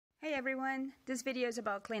everyone, this video is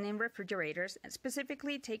about cleaning refrigerators, and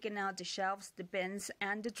specifically taking out the shelves, the bins,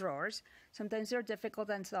 and the drawers. Sometimes they're difficult,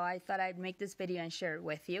 and so I thought I'd make this video and share it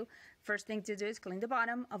with you. First thing to do is clean the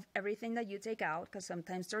bottom of everything that you take out, because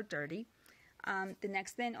sometimes they're dirty. The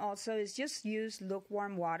next thing also is just use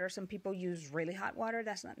lukewarm water. Some people use really hot water.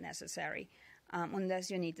 That's not necessary, unless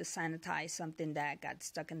you need to sanitize something that got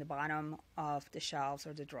stuck in the bottom of the shelves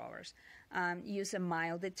or the drawers. Use a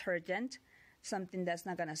mild detergent, something that's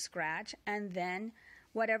not going to scratch, and then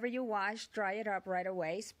whatever you wash, dry it up right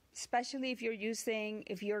away, especially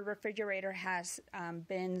if your refrigerator has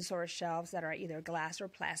bins or shelves that are either glass or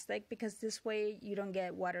plastic, because this way you don't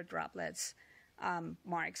get water droplets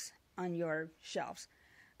marks on your shelves.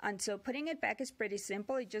 And so putting it back is pretty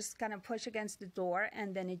simple. You just kind of push against the door,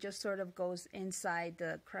 and then it just sort of goes inside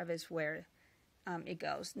the crevice where it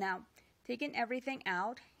goes. Now, taking everything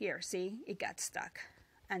out, here, see, it got stuck.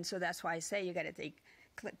 And so that's why I say you got to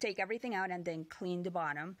take everything out and then clean the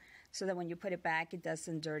bottom so that when you put it back, it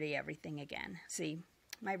doesn't dirty everything again. See,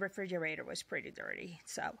 my refrigerator was pretty dirty.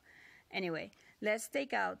 So anyway, let's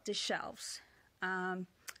take out the shelves. I'm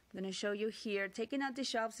going to show you here. Taking out the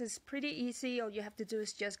shelves is pretty easy. All you have to do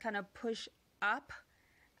is just kind of push up,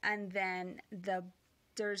 and then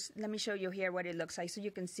let me show you here what it looks like so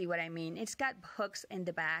you can see what I mean. It's got hooks in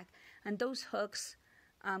the back, and those hooks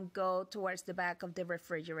go towards the back of the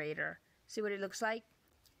refrigerator. See what it looks like?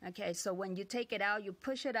 Okay, so when you take it out, you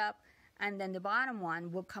push it up, and then the bottom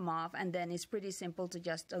one will come off, and then it's pretty simple to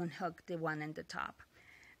just unhook the one in the top.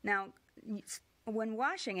 Now, when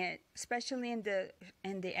washing it, especially in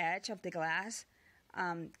the edge of the glass,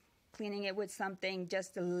 cleaning it with something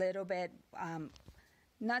just a little bit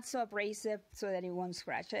not so abrasive so that it won't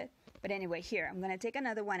scratch it. But anyway, here, I'm going to take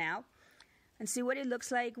another one out and see what it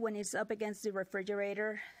looks like when it's up against the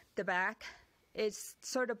refrigerator. The back, it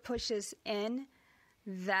sort of pushes in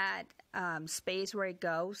that space where it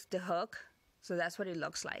goes, the hook. So that's what it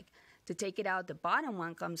looks like. To take it out, the bottom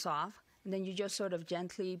one comes off, and then you just sort of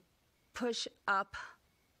gently push up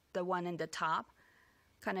the one in the top.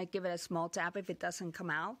 Kind of give it a small tap if it doesn't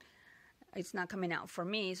come out. It's not coming out for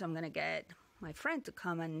me, so I'm going to get my friend to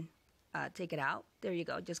come and take it out. There you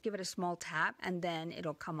go. Just give it a small tap, and then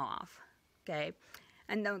it'll come off. Okay,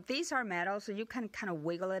 and now these are metal, so you can kind of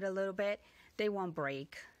wiggle it a little bit. They won't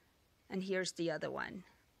break. And here's the other one.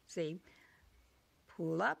 See,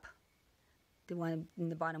 pull up, the one in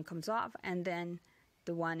the bottom comes off, and then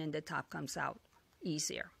the one in the top comes out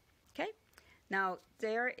easier. Okay, now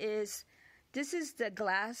this is the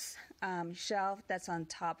glass shelf that's on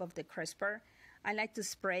top of the crisper. I like to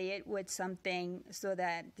spray it with something so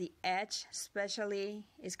that the edge especially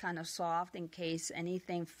is kind of soft in case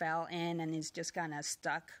anything fell in and it's just kind of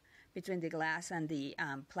stuck between the glass and the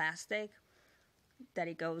plastic that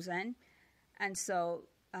it goes in. And so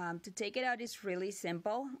to take it out is really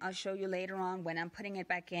simple. I'll show you later on when I'm putting it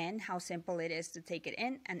back in how simple it is to take it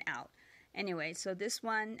in and out. Anyway, so this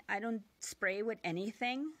one, I don't spray with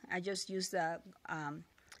anything. I just use a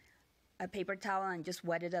paper towel and just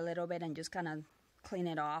wet it a little bit and just kind of clean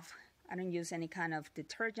it off. I don't use any kind of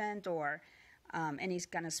detergent or any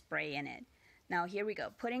kind of spray in it. Now here we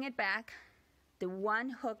go. Putting it back, the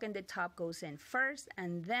one hook in the top goes in first,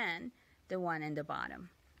 and then the one in the bottom.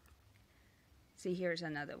 See, here's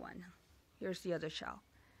another one. Here's the other shell.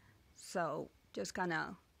 So just kind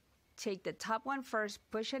of take the top one first,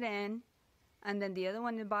 push it in, and then the other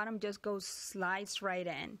one in the bottom just slides right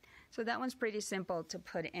in. So that one's pretty simple to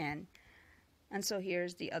put in. And so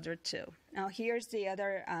here's the other two. Now here's the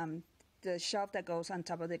other, the shelf that goes on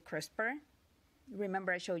top of the crisper.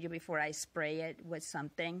 Remember I showed you before, I spray it with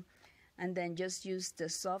something. And then just use the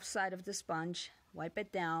soft side of the sponge, wipe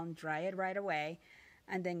it down, dry it right away.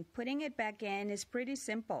 And then putting it back in is pretty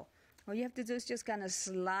simple. All you have to do is just kind of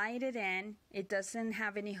slide it in. It doesn't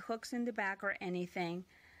have any hooks in the back or anything.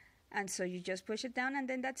 And so you just push it down, and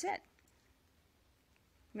then that's it.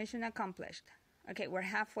 Mission accomplished. Okay, we're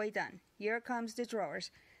halfway done. Here comes the drawers.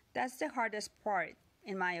 That's the hardest part,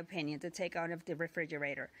 in my opinion, to take out of the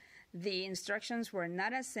refrigerator. The instructions were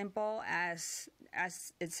not as simple as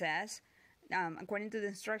it says. According to the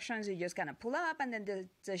instructions, you just kind of pull up and then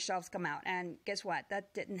the shelves come out. And guess what?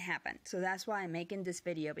 That didn't happen. So that's why I'm making this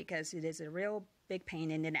video, because it is a real big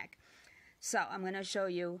pain in the neck. So I'm going to show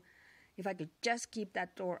you if I could just keep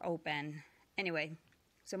that door open. Anyway,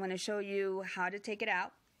 so I'm going to show you how to take it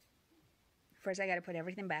out. First, I got to put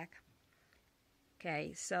everything back.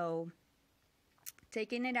 Okay, so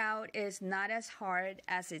taking it out is not as hard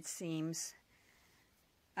as it seems.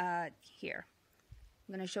 Here.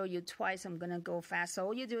 I'm going to show you twice. I'm going to go fast. So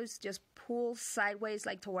all you do is just pull sideways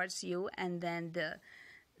like towards you, and then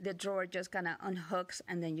the drawer just kind of unhooks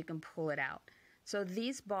and then you can pull it out. So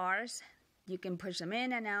these bars, you can push them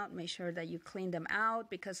in and out, make sure that you clean them out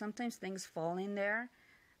because sometimes things fall in there.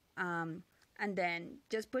 And then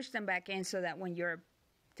just push them back in so that when you're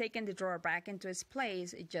taking the drawer back into its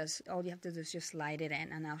place, all you have to do is just slide it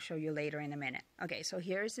in, and I'll show you later in a minute. Okay, so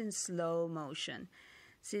here's in slow motion.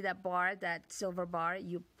 See that bar, that silver bar,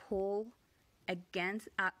 you pull against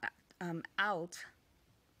out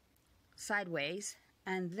sideways,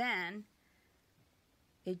 and then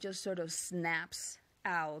it just sort of snaps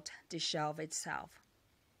out the shelf itself.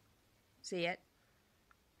 See it?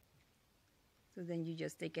 So then you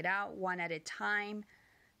just take it out one at a time.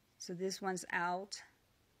 So this one's out,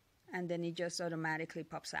 and then it just automatically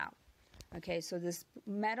pops out. Okay, so this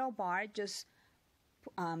metal bar just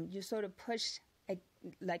you sort of push it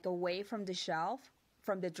like away from the shelf,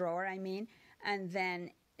 from the drawer I mean, and then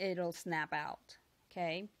it'll snap out.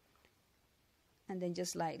 Okay, and then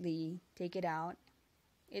just lightly take it out.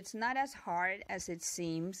 It's not as hard as it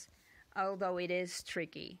seems, although it is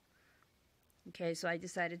tricky. Okay, so I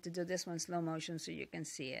decided to do this one slow motion so you can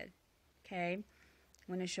see it. Okay, I'm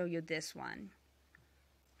going to show you this one.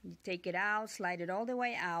 You take it out, slide it all the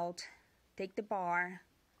way out, take the bar,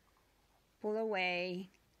 pull away,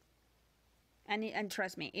 and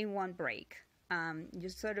trust me, it won't break. You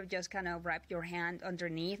sort of just kind of wrap your hand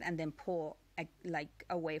underneath and then pull like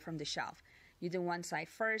away from the shelf. You do one side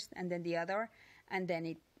first and then the other, and then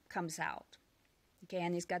it comes out. Okay,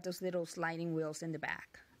 and it's got those little sliding wheels in the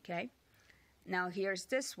back. Okay, now here's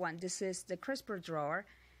this one. This is the crisper drawer,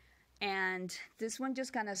 and this one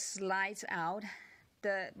just kind of slides out.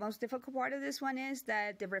 The most difficult part of this one is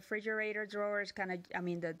that the refrigerator drawer is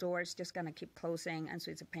the doors just gonna keep closing, and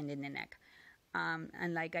so it's a pain in the neck.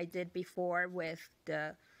 And like I did before with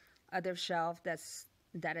the other shelf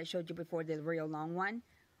that I showed you before, the real long one,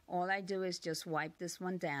 all I do is just wipe this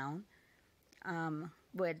one down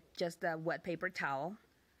with just a wet paper towel.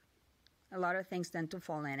 A lot of things tend to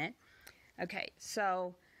fall in it. Okay,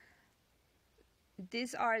 so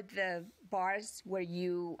these are the bars where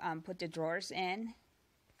you put the drawers in.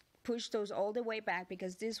 Push those all the way back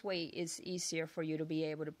because this way is easier for you to be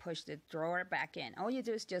able to push the drawer back in. All you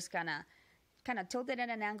do is just kind of tilt it at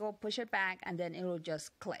an angle, push it back, and then it will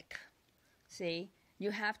just click. See?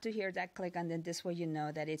 You have to hear that click, and then this way you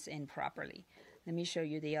know that it's in properly. Let me show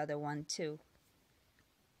you the other one too.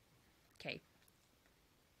 Okay.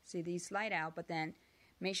 See, these slide out, but then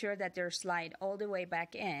make sure that they're slide all the way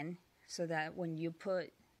back in so that when you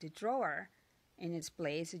put the drawer in its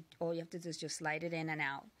place, all you have to do is just slide it in and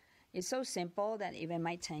out. It's so simple that even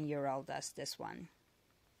my 10-year-old does this one.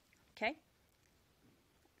 Okay?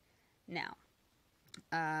 Now,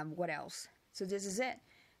 what else? So this is it.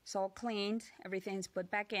 It's all cleaned. Everything's put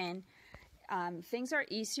back in. Things are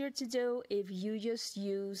easier to do if you just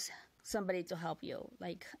use somebody to help you.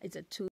 Like it's a